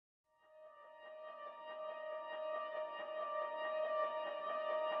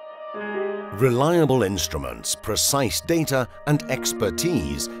Reliable instruments, precise data and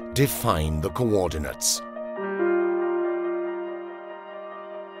expertise define the coordinates.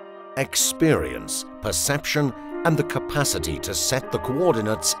 Experience, perception and the capacity to set the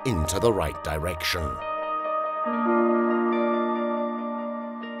coordinates into the right direction.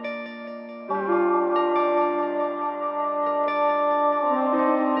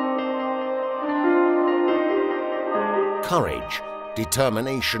 Courage,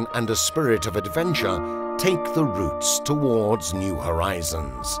 determination and a spirit of adventure take the routes towards new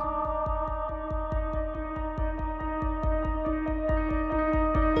horizons.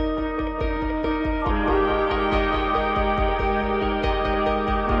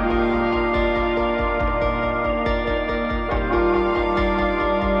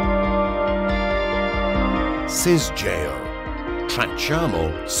 SISGEO,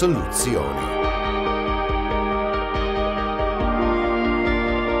 tracciamo soluzioni.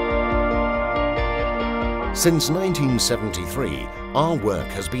 Since 1973, our work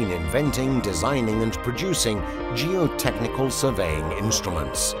has been inventing, designing and producing geotechnical surveying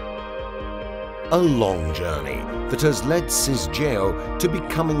instruments. A long journey that has led SISGEO to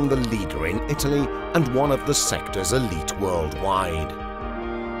becoming the leader in Italy and one of the sector's elite worldwide.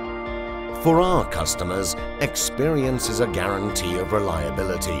 For our customers, experience is a guarantee of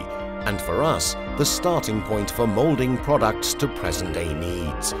reliability, and for us, the starting point for molding products to present-day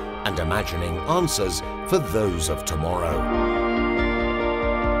needs and imagining answers for those of tomorrow.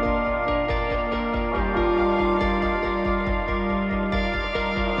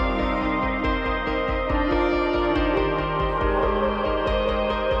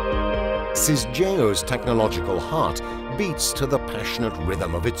 SISGEO's technological heart beats to the passionate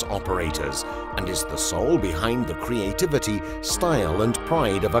rhythm of its operators and is the soul behind the creativity, style and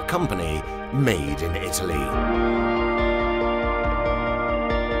pride of a company made in Italy.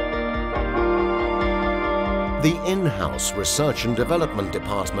 The in-house research and development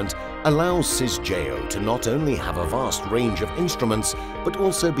department allows SISGEO to not only have a vast range of instruments, but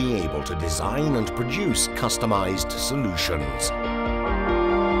also be able to design and produce customized solutions.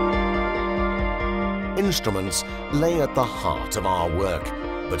 Instruments lay at the heart of our work,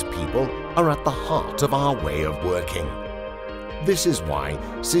 but people are at the heart of our way of working. This is why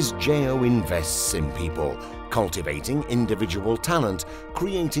SISGEO invests in people, cultivating individual talent,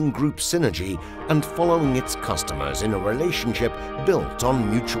 creating group synergy, and following its customers in a relationship built on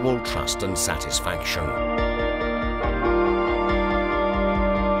mutual trust and satisfaction.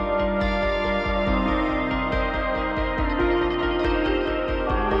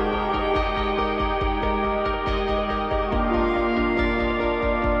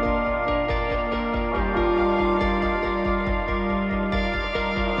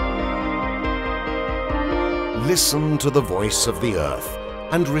 Listen to the voice of the earth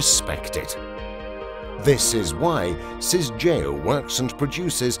and respect it. This is why SISGEO works and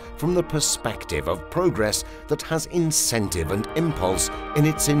produces from the perspective of progress that has incentive and impulse in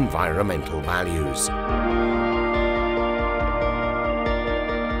its environmental values.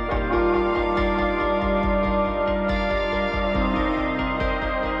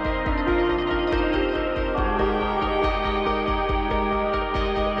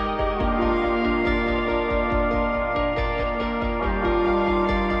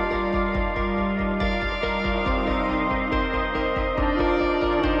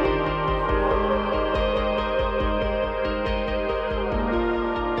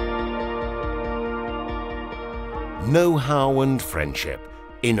 Know-how and friendship,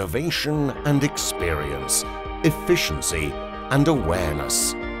 innovation and experience, efficiency and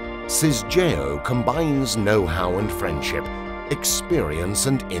awareness. SISGEO combines know-how and friendship, experience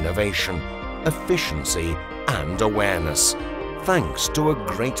and innovation, efficiency and awareness, thanks to a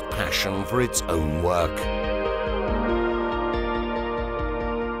great passion for its own work.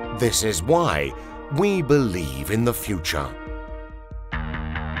 This is why we believe in the future.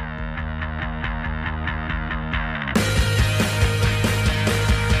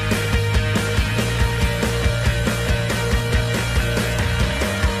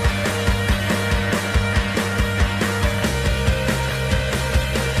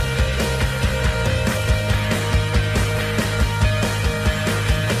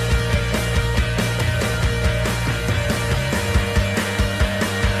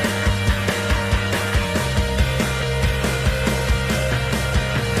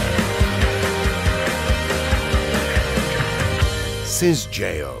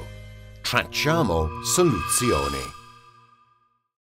 SISGEO, tracciamo soluzioni.